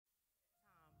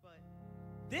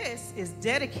This is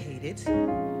dedicated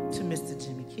to Mr.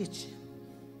 Jimmy Kitchen.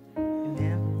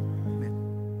 Amen.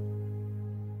 Amen.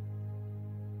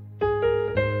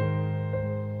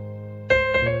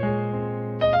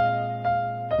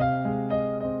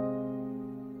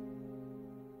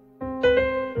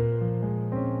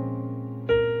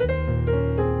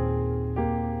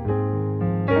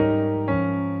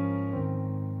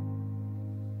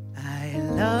 I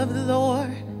love the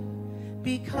Lord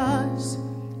because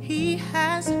He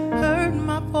has heard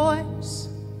my voice.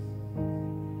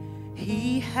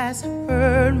 He has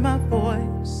heard my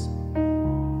voice.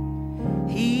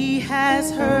 He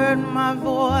has heard my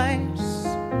voice.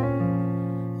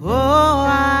 Oh,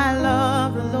 I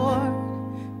love the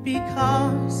Lord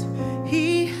because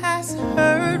He has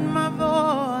heard my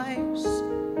voice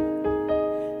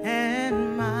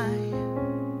and my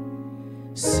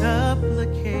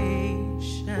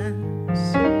supplications.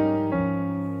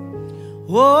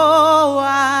 Oh,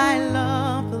 I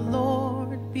love the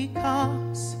Lord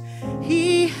because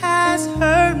He has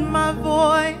heard my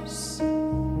voice.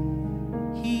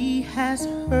 He has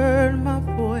heard my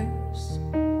voice.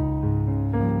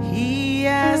 He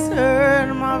has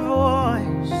heard my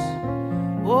voice.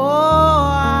 Oh,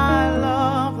 I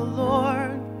love the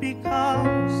Lord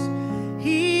because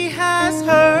He has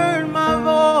heard my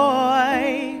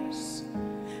voice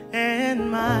and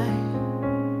my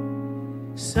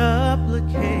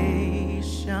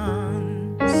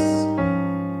supplications.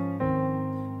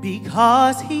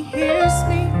 Because He hears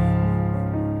me,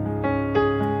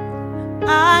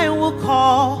 I will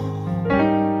call.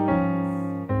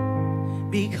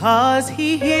 Because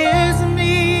He hears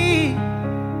me,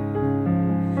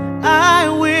 I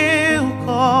will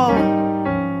call.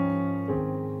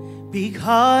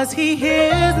 Because He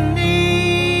hears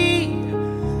me,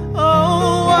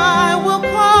 oh, I will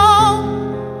call.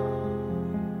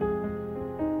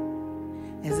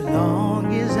 As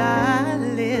long as I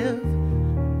live,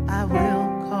 I will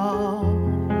call.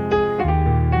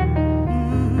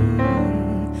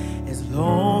 As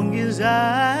long as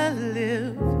I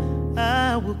live,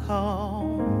 I will call.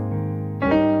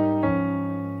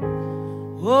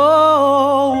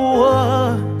 Oh,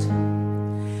 what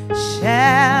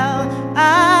shall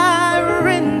I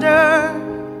render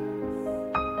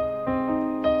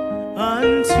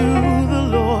unto the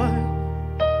Lord?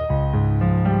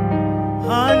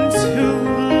 Unto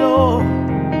the Lord.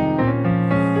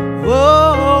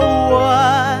 Oh,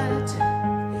 what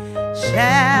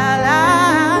shall I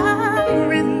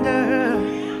render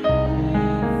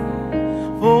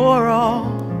for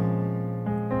all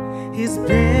His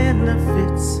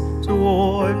benefits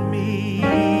toward me?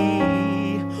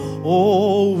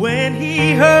 Oh, when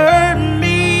He heard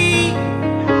me,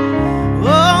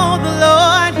 oh, the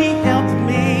Lord, He helped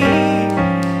me.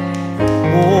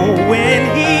 Oh, when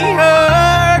He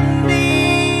heard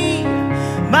me,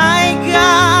 my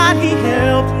God, He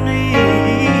helped me.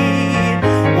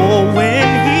 Oh, when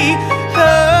He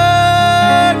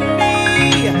heard me,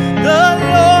 the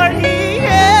Lord, He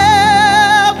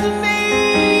helped me.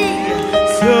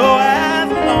 So as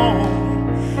long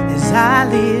as I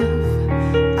live,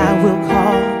 I will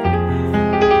call.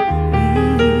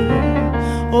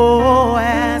 Oh,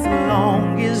 as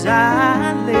long as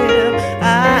I live,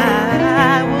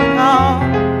 I will call.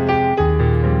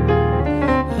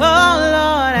 Oh,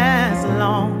 Lord, as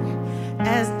long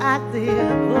as I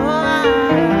live, oh,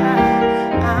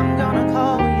 I'm gonna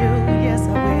call You. Yes, I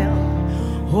will.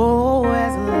 Oh,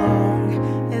 as long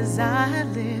as I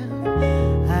live,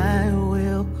 I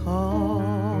will call.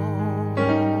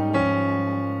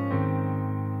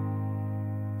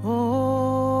 Oh.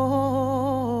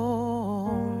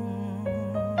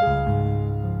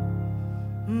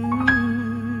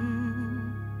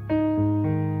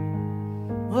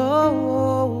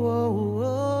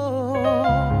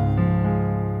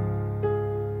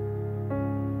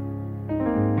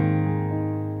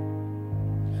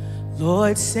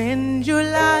 Lord, send Your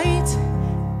light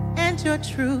and Your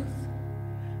truth.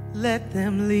 Let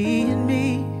them lead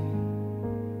me.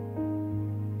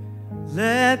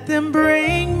 Let them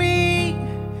bring me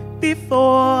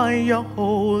before Your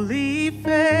holy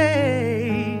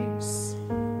face.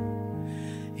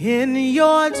 In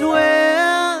Your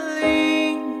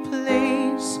dwelling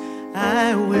place,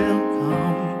 I will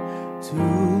come to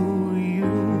You.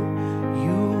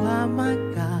 You are my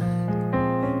God.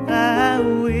 I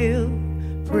will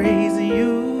praise You.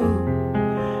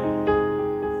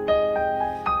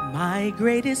 My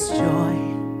greatest joy,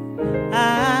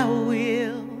 I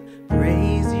will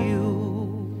praise You.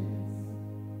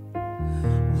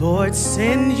 Lord,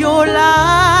 send Your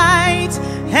light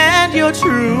and Your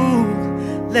truth.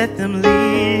 Let them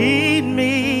lead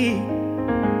me.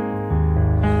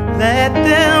 Let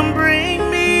them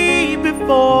bring me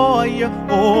before your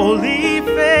holy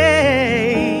face,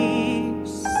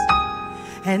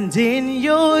 and in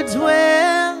your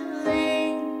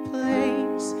dwelling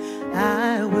place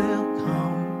I will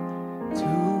come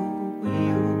to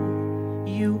you.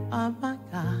 You are my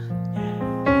God,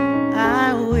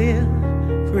 I will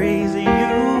praise you.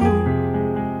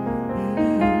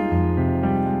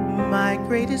 My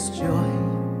greatest joy,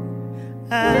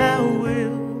 I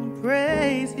will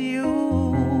praise you.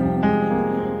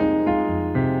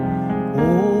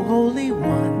 Oh, Holy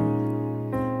One,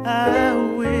 I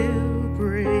will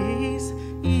praise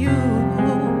you.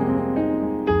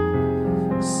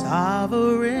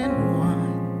 Sovereign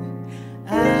One,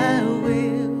 I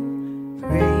will